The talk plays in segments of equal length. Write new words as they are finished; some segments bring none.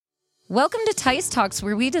Welcome to Tice Talks,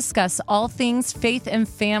 where we discuss all things faith and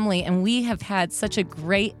family, and we have had such a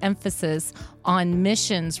great emphasis on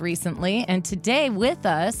missions recently. And today with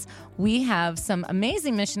us, we have some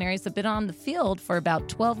amazing missionaries that have been on the field for about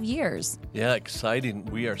 12 years. Yeah, exciting.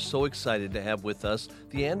 We are so excited to have with us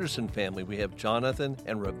the Anderson family. We have Jonathan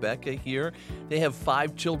and Rebecca here. They have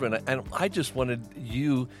 5 children, and I just wanted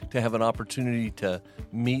you to have an opportunity to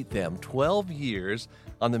meet them. 12 years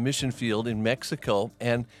on the mission field in Mexico,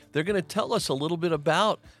 and they're going to tell us a little bit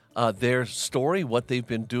about their story, what they've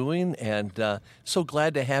been doing, and so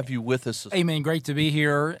glad to have you with us. Amen. Great to be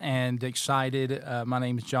here and excited. My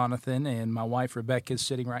name is Jonathan, and my wife Rebecca is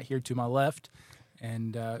sitting right here to my left,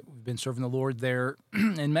 and we've been serving the Lord there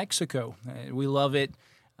in Mexico. We love it.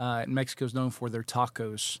 Mexico's known for their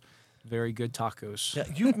tacos. Very good tacos. Yeah,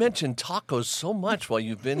 you've mentioned tacos so much while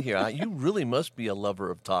you've been here. You really must be a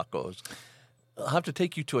lover of tacos. I'll have to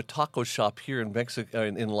take you to a taco shop here in Mexico,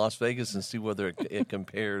 in Las Vegas, and see whether it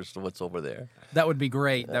compares to what's over there. That would be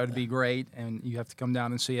great. That would be great. And you have to come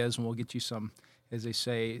down and see us, and we'll get you some, as they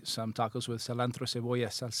say, some tacos with cilantro, cebolla,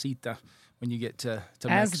 salsita when you get to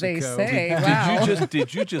As Mexico. they say, wow.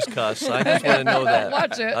 Did you just cuss? I just want to know that.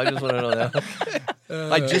 Watch it. I just want to know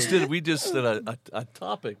that. We just did a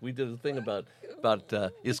topic. We did a thing about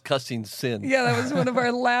is cussing sin? Yeah, that was one of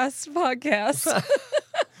our last podcasts.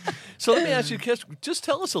 So let me ask you, just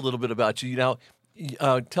tell us a little bit about you. Now,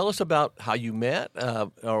 tell us about how you met,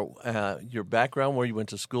 or your background, where you went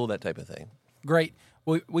to school, that type of thing. Great.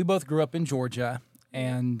 We both grew up in Georgia,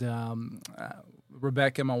 and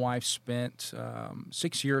Rebecca, my wife, spent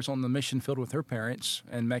 6 years on the mission field with her parents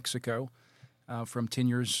in Mexico, from 10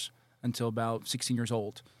 years until about 16 years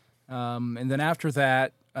old. And then after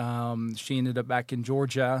that, she ended up back in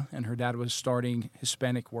Georgia, and her dad was starting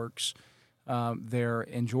Hispanic Works there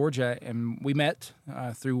in Georgia, and we met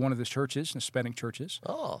through one of the churches, Hispanic churches.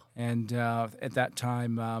 Oh. And at that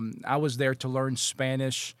time, I was there to learn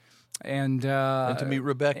Spanish and to meet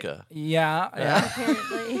Rebecca. Yeah.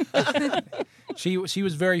 Apparently. She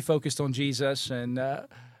was very focused on Jesus, and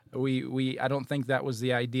we I don't think that was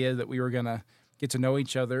the idea that we were going to get to know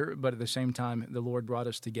each other, but at the same time, the Lord brought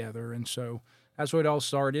us together, and so that's where it all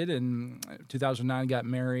started. In 2009, got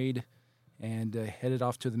married, and headed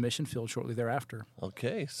off to the mission field shortly thereafter.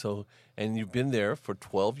 Okay, so, and you've been there for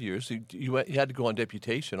 12 years. You had to go on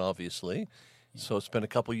deputation, obviously. So spent a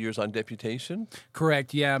couple years on deputation?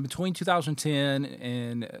 Correct, yeah. Between 2010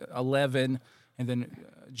 and 11, and then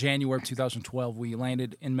January of 2012, we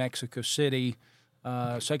landed in Mexico City,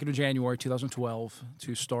 2nd of January 2012,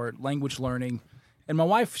 to start language learning. And my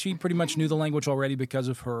wife, she pretty much knew the language already because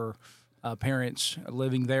of her parents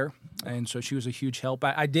living there, and so she was a huge help.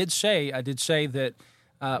 I did say that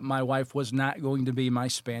my wife was not going to be my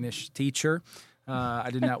Spanish teacher.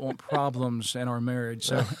 I did not want problems in our marriage,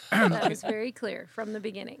 so That was very clear from the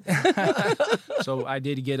beginning. so I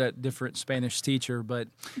did get a different Spanish teacher. But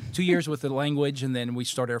 2 years with the language, and then we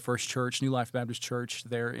started our first church, New Life Baptist Church,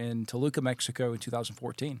 there in Toluca, Mexico, in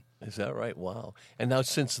 2014. Is that right? Wow! And now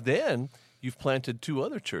since then, you've planted 2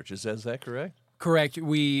 other churches. Is that correct? Correct.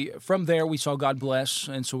 From there we saw God bless,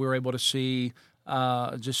 and so we were able to see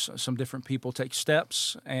just some different people take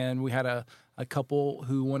steps. And we had a couple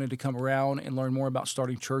who wanted to come around and learn more about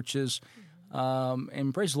starting churches.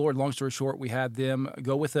 And praise the Lord, long story short, we had them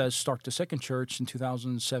go with us, start the second church in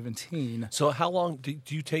 2017. So how long do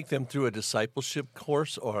you take them through a discipleship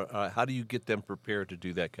course, or how do you get them prepared to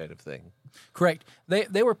do that kind of thing? Correct.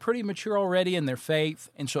 They were pretty mature already in their faith,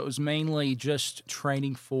 and so it was mainly just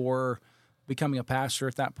training for becoming a pastor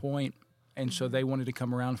at that point. And so they wanted to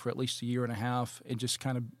come around for at least a year and a half and just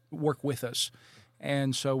kind of work with us.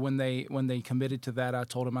 And so when they committed to that, I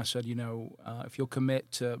told them, I said, if you'll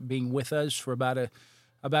commit to being with us for about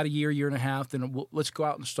a year and a half, then let's go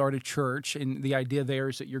out and start a church. And the idea there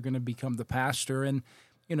is that you're going to become the pastor. And,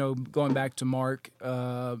 going back to Mark,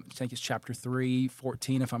 I think it's chapter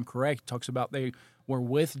 3:14, if I'm correct, talks about they were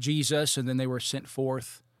with Jesus and then they were sent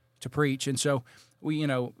forth to preach. And so we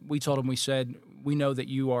told them, we said, we know that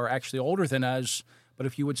you are actually older than us, but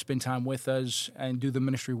if you would spend time with us and do the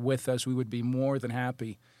ministry with us, we would be more than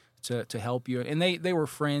happy to help you. And they were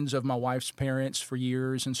friends of my wife's parents for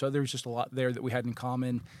years, and so there was just a lot there that we had in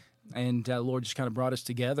common. And the Lord just kind of brought us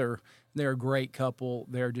together. They're a great couple.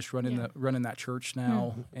 They're just running that church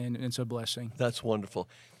now, and it's a blessing. That's wonderful.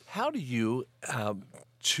 How do you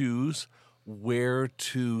choose where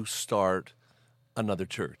to start another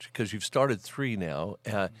church? Because you've started 3 now.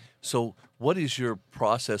 So what is your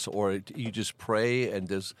process, or do you just pray, and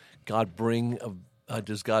does God bring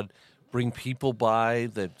people by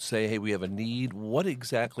that say, hey, we have a need? What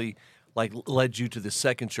exactly led you to the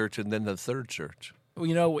second church and then the third church?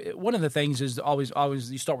 one of the things is always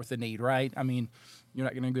you start with the need, right? I mean, you're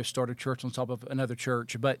not going to go start a church on top of another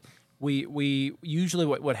church, but we usually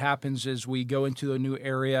what happens is we go into a new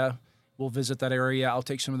area, we'll visit that area. I'll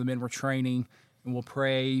take some of the men we're training, and we'll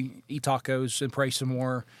pray, eat tacos, and pray some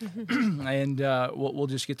more, and we'll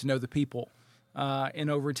just get to know the people. And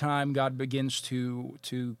over time, God begins to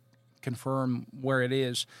confirm where it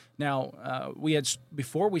is. Now,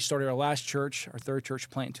 before we started our last church, our third church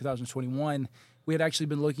plant in 2021, we had actually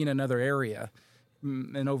been looking at another area.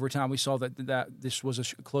 And over time, we saw that this was a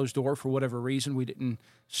closed door for whatever reason. We didn't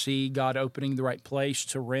see God opening the right place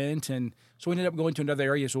to rent, and so we ended up going to another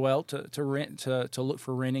area as well to rent, to look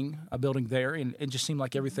for renting a building there. And it just seemed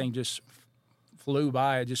like everything just flew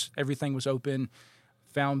by. Everything was open.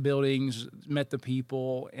 Found buildings, met the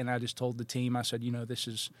people, and I just told the team. I said, this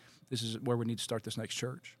is where we need to start this next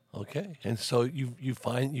church. Okay, and so you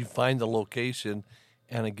find the location,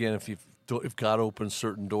 and again, if God opens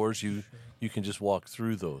certain doors, you can just walk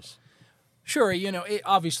through those. Sure, it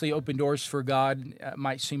obviously open doors for God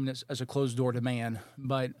might seem as a closed door to man,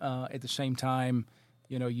 but at the same time,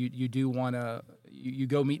 you do want to you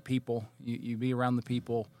go meet people, you be around the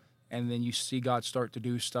people, and then you see God start to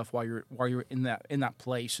do stuff while you're in that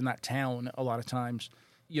place, in that town. A lot of times,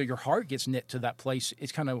 your heart gets knit to that place.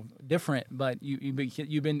 It's kind of different, but you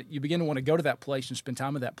begin to want to go to that place and spend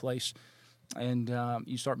time at that place. And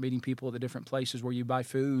you start meeting people at the different places where you buy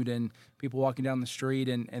food and people walking down the street,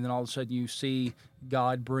 and then all of a sudden you see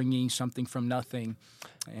God bringing something from nothing.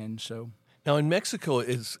 And so now in Mexico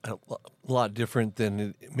is a lot different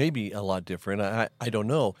than maybe a lot different. I don't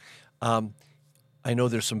know. I know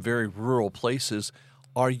there's some very rural places.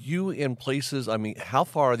 Are you in places? I mean, how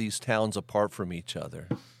far are these towns apart from each other?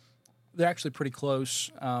 They're actually pretty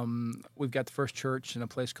close. We've got the first church in a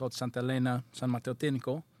place called Santa Elena, San Mateo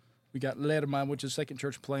Tinico. We got Lerma, which is the second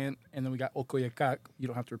church plant, and then we got Ocoyacac. You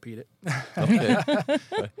don't have to repeat it. Okay.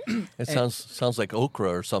 It sounds like okra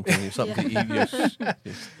or something. Something to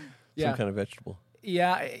eat. Some kind of vegetable.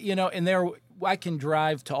 Yeah, and there I can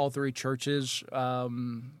drive to all three churches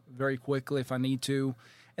very quickly if I need to,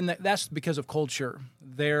 and that's because of culture.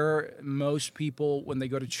 Most people, when they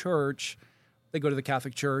go to church, they go to the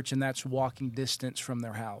Catholic Church, and that's walking distance from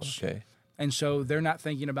their house. Okay. And so they're not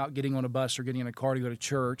thinking about getting on a bus or getting in a car to go to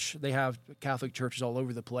church. They have Catholic churches all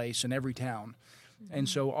over the place in every town. Mm-hmm. And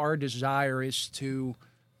so our desire is to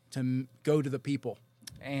go to the people.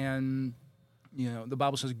 And, the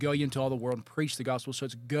Bible says, go ye into all the world and preach the gospel. So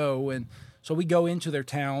it's go. And so we go into their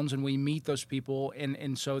towns and we meet those people.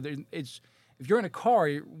 And so if you're in a car,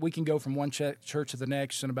 we can go from one church to the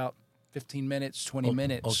next in about 15 minutes, 20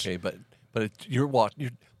 minutes. Okay, but a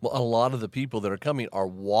lot of the people that are coming are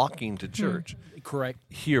walking to church. Correct.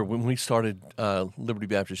 Here, when we started Liberty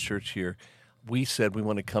Baptist Church here, we said we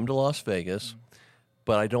want to come to Las Vegas,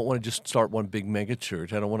 but I don't want to just start one big mega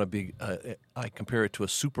church. I don't want to I compare it to a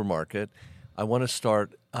supermarket. I want to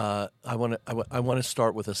start. I want to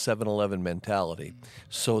start with a 7-Eleven mentality,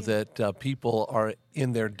 so that people are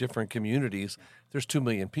in their different communities. There's 2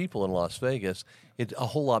 million people in Las Vegas. It's a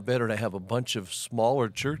whole lot better to have a bunch of smaller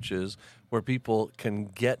churches where people can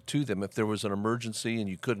get to them. If there was an emergency and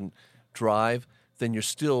you couldn't drive, then you're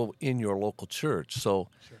still in your local church. So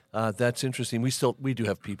that's interesting. We do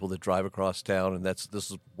have people that drive across town, and this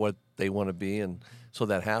is what they want to be, and so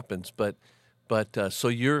that happens. But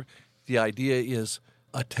so the idea is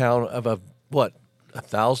a town of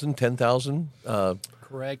 1,000, 10,000.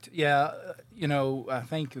 Correct. Yeah. I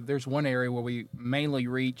think there's one area where we mainly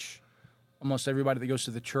reach almost everybody that goes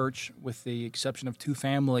to the church, with the exception of 2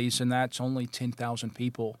 families, and that's only 10,000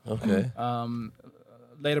 people. Okay.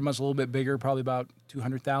 Lerma's a little bit bigger, probably about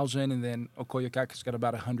 200,000, and then Ocoyacac's got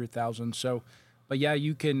about 100,000. So, but yeah,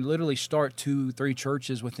 you can literally start 2-3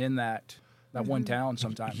 churches within that one town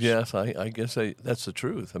sometimes. Yes, I guess that's the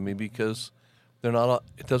truth. I mean, because they're not.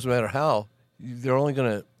 It doesn't matter how. They're only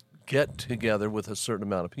going to get together with a certain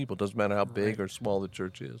amount of people. It doesn't matter how big or small the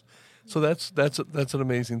church is. So that's an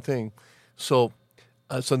amazing thing. So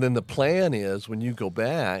then the plan is, when you go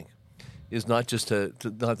back, is not just to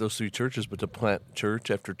not those 3 churches, but to plant church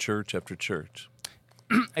after church after church.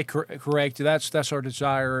 Correct. That's our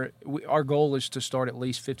desire. Our goal is to start at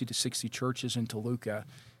least 50 to 60 churches in Toluca.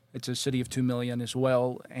 It's a city of 2 million as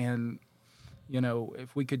well, and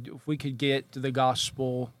if we could get the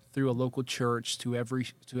gospel through a local church to every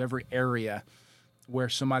area, where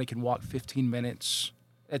somebody can walk 15 minutes,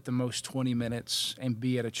 at the most 20 minutes, and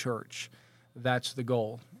be at a church, that's the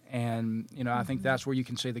goal. And I think that's where you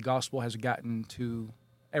can say the gospel has gotten to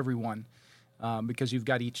everyone, because you've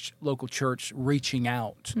got each local church reaching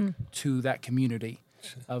out to that community.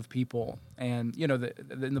 of people. And, you know,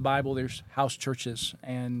 in the Bible, there's house churches,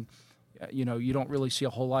 and, you know, you don't really see a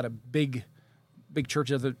whole lot of big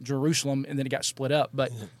churches of Jerusalem, and then it got split up.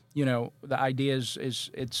 But, you know, the idea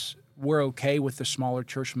is we're okay with the smaller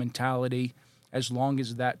church mentality as long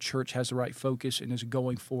as that church has the right focus and is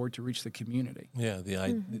going forward to reach the community. Yeah,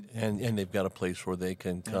 and they've got a place where they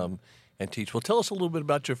can come and teach. Well, tell us a little bit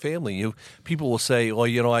about your family. People will say, "Well,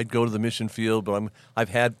 you know, I'd go to the mission field," but I've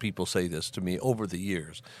had people say this to me over the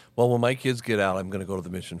years. Well, when my kids get out, I'm going to go to the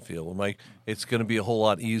mission field. It's going to be a whole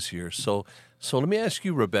lot easier. So let me ask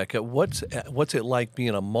you, Rebecca, what's it like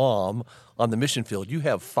being a mom on the mission field? You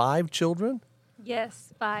have 5 children?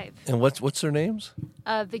 Yes, 5. And what's their names?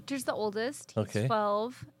 Victor's the oldest. He's Okay.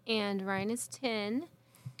 12, and Ryan is 10.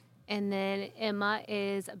 And then Emma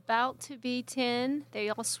is about to be 10. They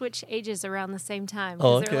all switch ages around the same time.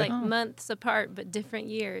 Oh, They're okay. like months apart, but different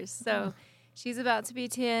years. So she's about to be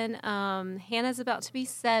 10. Hannah's about to be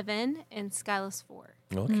 7, and Skyla's 4.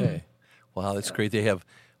 Okay. Wow, that's great. They have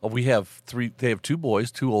 3. They have 2 boys,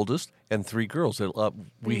 2 oldest, and 3 girls.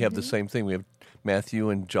 We have the same thing. We have Matthew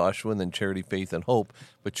and Joshua, and then Charity, Faith, and Hope.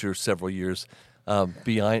 But you're several years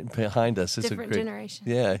behind us. It's Different a great generation.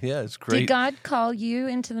 Yeah, it's great. Did God call you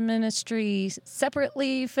into the ministry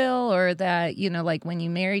separately, Phil, or that, you know, like when you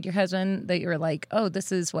married your husband, that you were like, oh,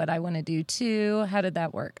 this is what I want to do too? How did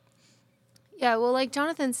that work? Yeah, well, like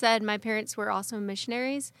Jonathan said, my parents were also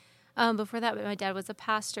missionaries. Before that, my dad was a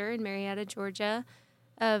pastor in Marietta, Georgia,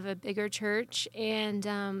 of a bigger church.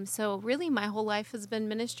 And so really my whole life has been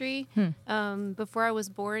ministry. Before I was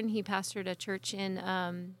born, he pastored a church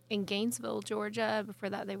in Gainesville, Georgia.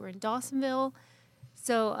 Before that, they were in Dawsonville.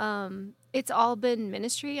 So it's all been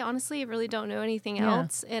ministry. Honestly, I really don't know anything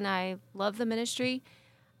else, and I love the ministry.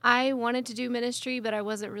 I wanted to do ministry, but I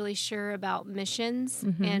wasn't really sure about missions.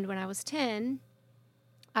 And when I was 10,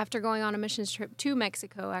 after going on a missions trip to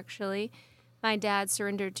Mexico, actually, my dad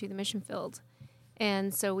surrendered to the mission field.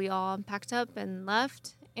 And so we all packed up and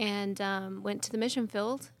left and went to the mission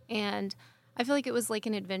field. And I feel like it was like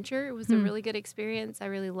an adventure. It was a really good experience. I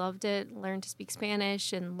really loved it, learned to speak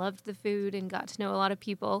Spanish and loved the food and got to know a lot of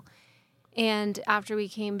people. And after we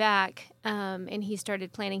came back and he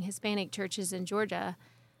started planting Hispanic churches in Georgia,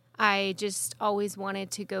 I just always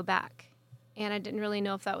wanted to go back. And I didn't really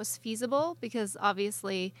know if that was feasible because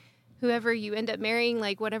obviously whoever you end up marrying,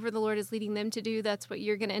 like whatever the Lord is leading them to do, that's what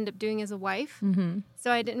you're going to end up doing as a wife.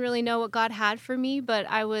 So I didn't really know what God had for me, but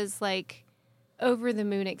I was like over the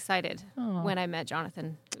moon excited when I met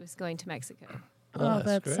Jonathan, who was going to Mexico. Oh,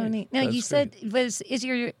 that's so great. neat. Now, That's you said, is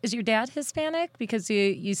your dad Hispanic? Because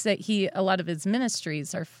you said a lot of his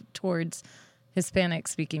ministries are towards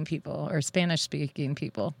Hispanic-speaking people or Spanish-speaking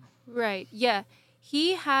people. Right, yeah.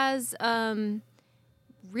 He has...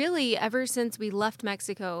 really, ever since we left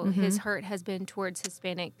Mexico, his heart has been towards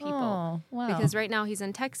Hispanic people. Oh, wow. Because right now he's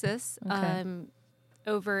in Texas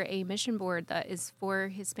over a mission board that is for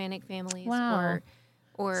Hispanic families or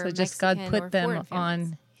So just Mexican God or put them foreign families.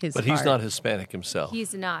 on his But heart. he's not Hispanic himself.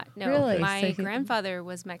 He's not. No, Really? my So he- grandfather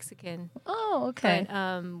was Mexican. Oh, okay.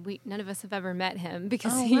 But none of us have ever met him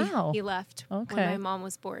because Oh, he wow. left Okay. when my mom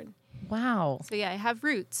was born. Wow. So yeah, I have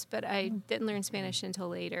roots, but I didn't learn Spanish until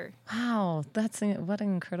later. Wow. What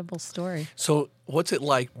an incredible story. So what's it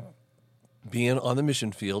like being on the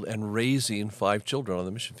mission field and raising 5 children on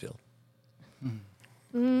the mission field?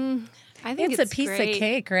 I think It's a piece great. of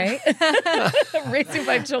cake, right? Raising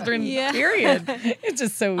 5 children, Yeah. period. It's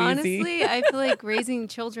just so easy. Honestly, I feel like raising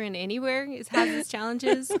children anywhere has its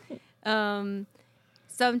challenges.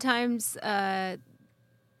 Sometimes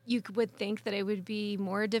you would think that it would be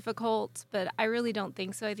more difficult, but I really don't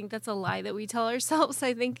think so. I think that's a lie that we tell ourselves.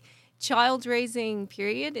 I think child raising,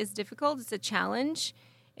 period, is difficult. It's a challenge.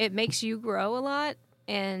 It makes you grow a lot,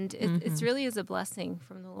 and it really is a blessing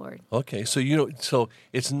from the Lord. Okay, so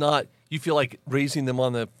it's not. You feel like raising them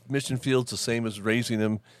on the mission field's the same as raising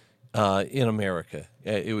them in America.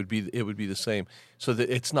 It would be the same. So that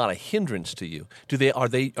it's not a hindrance to you.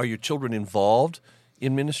 Are your children involved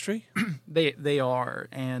in ministry? They are,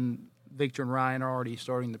 and Victor and Ryan are already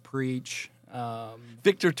starting to preach.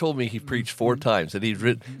 Victor told me he preached 4 times, and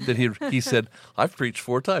he said, "I've preached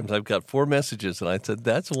 4 times. I've got 4 messages," and I said,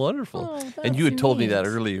 "That's wonderful." Oh, and you had that's told me that neat.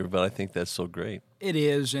 earlier, but I think that's so great. It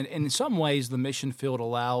is, and in some ways, the mission field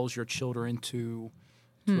allows your children to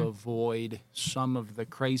avoid some of the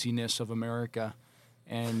craziness of America,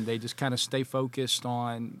 and they just kind of stay focused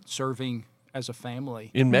on serving as a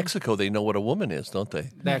family. In Mexico, they know what a woman is, don't they?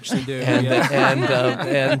 They actually do. And yeah.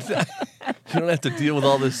 and you don't have to deal with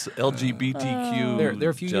all this LGBTQ. They're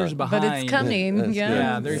a few junk. years behind. But it's coming. That's Yeah. good.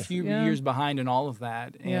 Yeah, they're a few Yeah. years behind in all of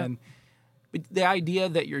that. Yeah. And But the idea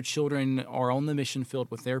that your children are on the mission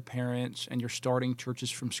field with their parents, and you're starting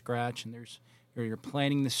churches from scratch, and you're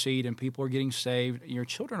planting the seed, and people are getting saved. Your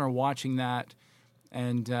children are watching that,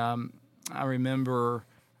 and I remember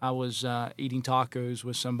I was eating tacos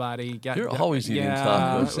with somebody. You're always eating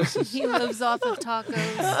tacos. He lives off of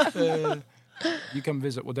tacos. You come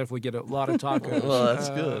visit, we'll definitely get a lot of tacos. Well, that's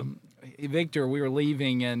good. Victor, we were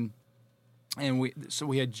leaving, and we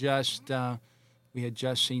had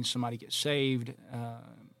just seen somebody get saved,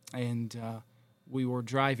 and we were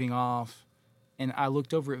driving off, and I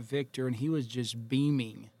looked over at Victor, and he was just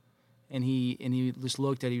beaming, and he just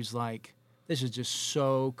looked at it, he was like, "This is just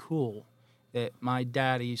so cool that my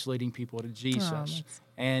daddy's leading people to Jesus."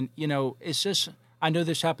 And it's just, I know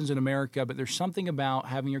this happens in America, but there's something about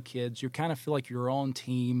having your kids, you kind of feel like you're on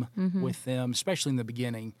team with them, especially in the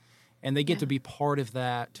beginning, and they get to be part of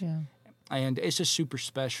that. Yeah. And it's just super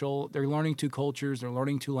special. They're learning 2 cultures. They're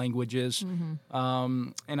learning 2 languages.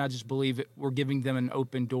 And I just believe we're giving them an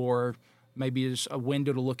open door, maybe it's a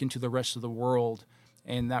window to look into the rest of the world.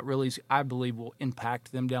 And that really, I believe, will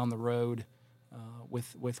impact them down the road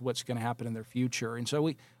with what's going to happen in their future. And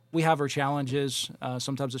so we have our challenges.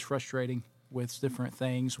 Sometimes it's frustrating with different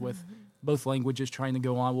things, with both languages trying to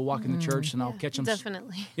go on. We'll walk in the church, and I'll catch them.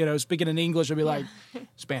 Definitely. Speaking in English, I'll be like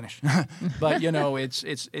Spanish. But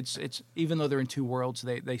it's even though they're in 2 worlds,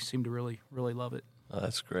 they seem to really love it. Oh,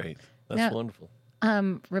 that's great. That's wonderful.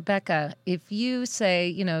 Rebecca, if you say,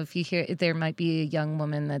 if you hear there might be a young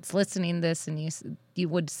woman that's listening to this, and you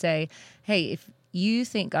would say, hey, if you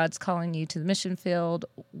think God's calling you to the mission field,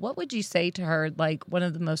 what would you say to her, like one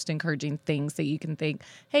of the most encouraging things that you can think,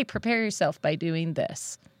 hey, prepare yourself by doing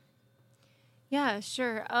this? Yeah,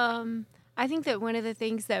 sure. I think that one of the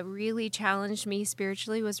things that really challenged me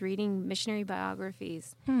spiritually was reading missionary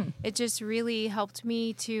biographies. It just really helped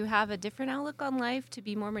me to have a different outlook on life, to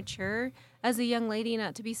be more mature as a young lady,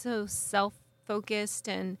 not to be so self-focused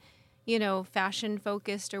and,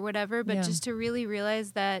 fashion-focused or whatever, but just to really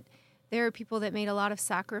realize that there are people that made a lot of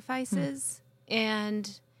sacrifices,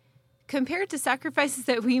 and compared to sacrifices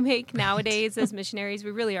that we make nowadays as missionaries,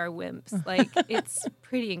 we really are wimps. Like, it's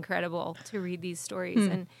pretty incredible to read these stories.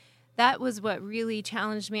 And that was what really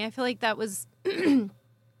challenged me. I feel like that was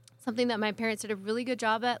something that my parents did a really good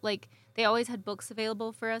job at. Like, they always had books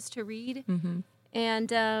available for us to read.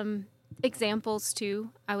 And examples, too.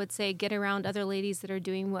 I would say get around other ladies that are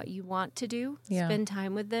doing what you want to do. Spend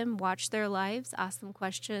time with them. Watch their lives. Ask them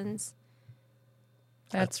questions.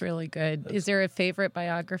 That's really good. Is there a favorite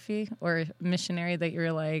biography or missionary that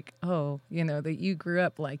you're like, that you grew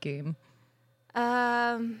up liking?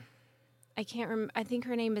 I can't remember. I think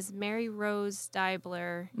her name is Mary Rose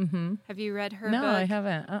Deibler. Have you read her book? No, I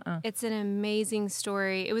haven't. It's an amazing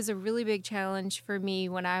story. It was a really big challenge for me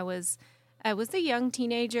when I was a young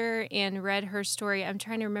teenager and read her story. I'm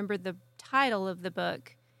trying to remember the title of the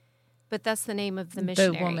book, but that's the name of the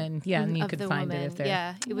missionary. The woman, yeah, and you could find it if there.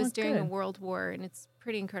 Yeah, it was during a world war, and it's a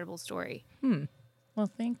pretty incredible story. Well,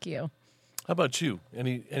 thank you. How about you?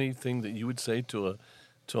 Anything that you would say to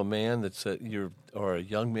a man that's or a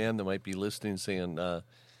young man that might be listening, saying,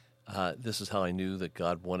 "This is how I knew that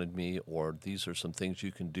God wanted me," or "These are some things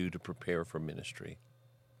you can do to prepare for ministry"?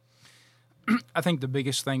 I think the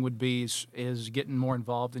biggest thing would be is getting more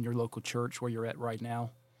involved in your local church where you're at right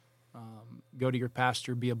now. Go to your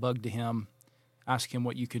pastor, be a bug to him, ask him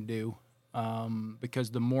what you can do,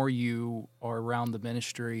 because the more you are around the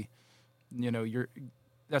ministry,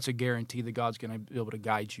 that's a guarantee that God's going to be able to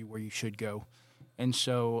guide you where you should go. And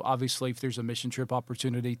so, obviously, if there's a mission trip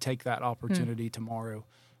opportunity, take that opportunity tomorrow.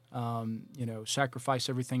 Sacrifice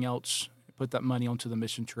everything else, put that money onto the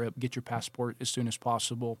mission trip, get your passport as soon as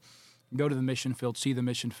possible, go to the mission field, see the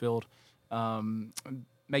mission field,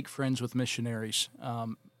 make friends with missionaries,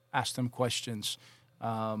 ask them questions.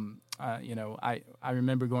 I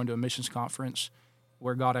remember going to a missions conference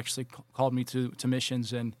where God actually called me to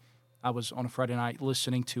missions, and I was on a Friday night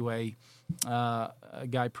listening to a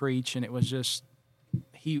guy preach, and it was just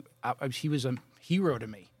he was a hero to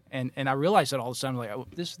me, and I realized that all the time, like, oh,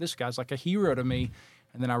 this guy's like a hero to me,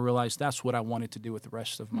 and then I realized that's what I wanted to do with the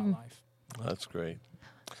rest of my life. That's great.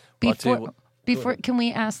 Before, can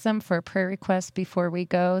we ask them for a prayer request before we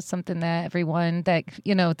go? Something that everyone that,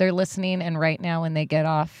 they're listening, and right now when they get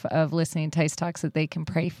off of listening to Tice Talks, that they can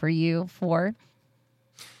pray for you for?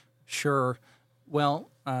 Sure. Well,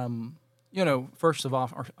 first of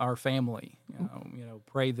all, our family,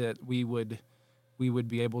 pray that we would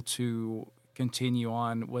be able to continue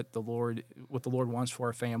on what the Lord wants for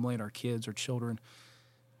our family and our kids, our children.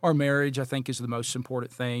 Our marriage, I think, is the most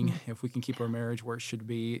important thing. If we can keep our marriage where it should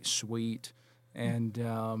be, sweet, and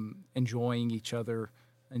enjoying each other,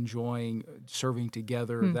 enjoying serving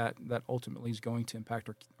together that ultimately is going to impact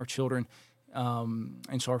our children.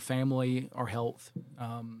 And so our family, our health,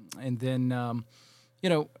 and then,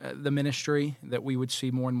 the ministry, that we would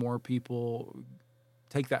see more and more people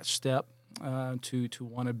take that step to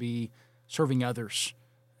want to be serving others.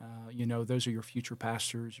 Those are your future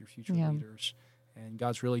pastors, your future leaders. And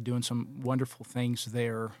God's really doing some wonderful things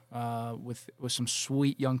there with some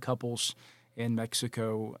sweet young couples in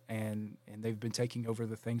Mexico, and they've been taking over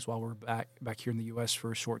the things while we're back here in the U.S.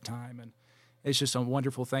 for a short time. And it's just a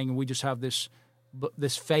wonderful thing, and we just have this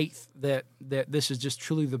faith that this is just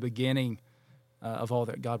truly the beginning of all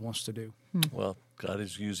that God wants to do. Well, God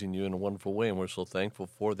is using you in a wonderful way, and we're so thankful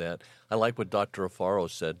for that. I like what Dr. Alfaro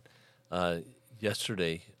said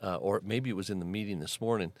yesterday, or maybe it was in the meeting this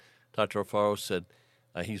morning. Dr. Alfaro said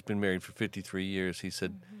he's been married for 53 years. He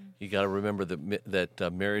said, you got to remember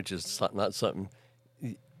that marriage is not something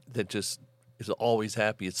that just is always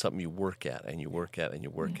happy. It's something you work at, and you work at, and you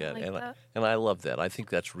work at. And I love that. I think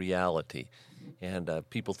that's reality. And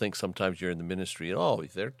people think sometimes you're in the ministry, and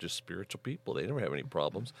they're just spiritual people. They never have any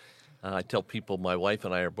problems. I tell people my wife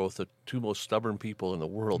and I are both the two most stubborn people in the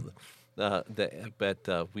world,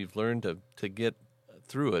 but we've learned to get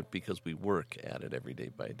through it because we work at it every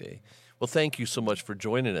day by day. Well, thank you so much for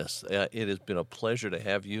joining us. It has been a pleasure to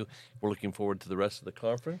have you. We're looking forward to the rest of the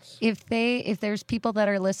conference. If there's people that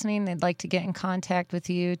are listening, they'd like to get in contact with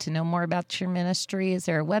you to know more about your ministry, is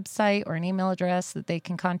there a website or an email address that they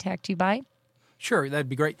can contact you by? Sure, that'd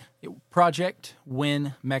be great. Project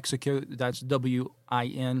Win Mexico, that's WIN,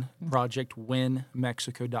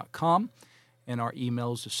 projectwinmexico.com. And our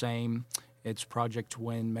email is the same. It's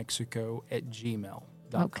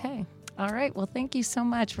projectwinmexico@gmail.com. Okay. All right. Well, thank you so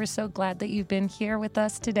much. We're so glad that you've been here with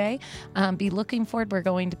us today. Be looking forward. We're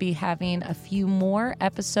going to be having a few more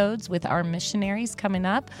episodes with our missionaries coming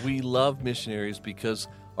up. We love missionaries because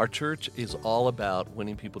our church is all about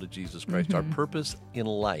winning people to Jesus Christ. Our purpose in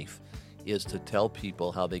life is to tell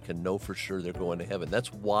people how they can know for sure they're going to heaven.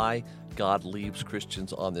 That's why God leaves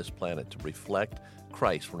Christians on this planet, to reflect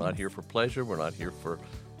Christ. We're not here for pleasure. We're not here for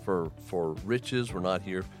riches. We're not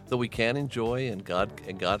here, though we can enjoy and God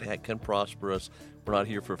can prosper us. We're not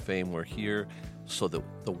here for fame. We're here so that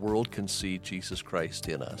the world can see Jesus Christ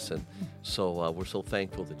in us. And so we're so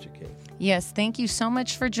thankful that you came. Yes, thank you so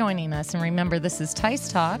much for joining us. And remember, this is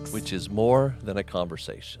Tice Talks, which is more than a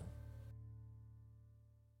conversation.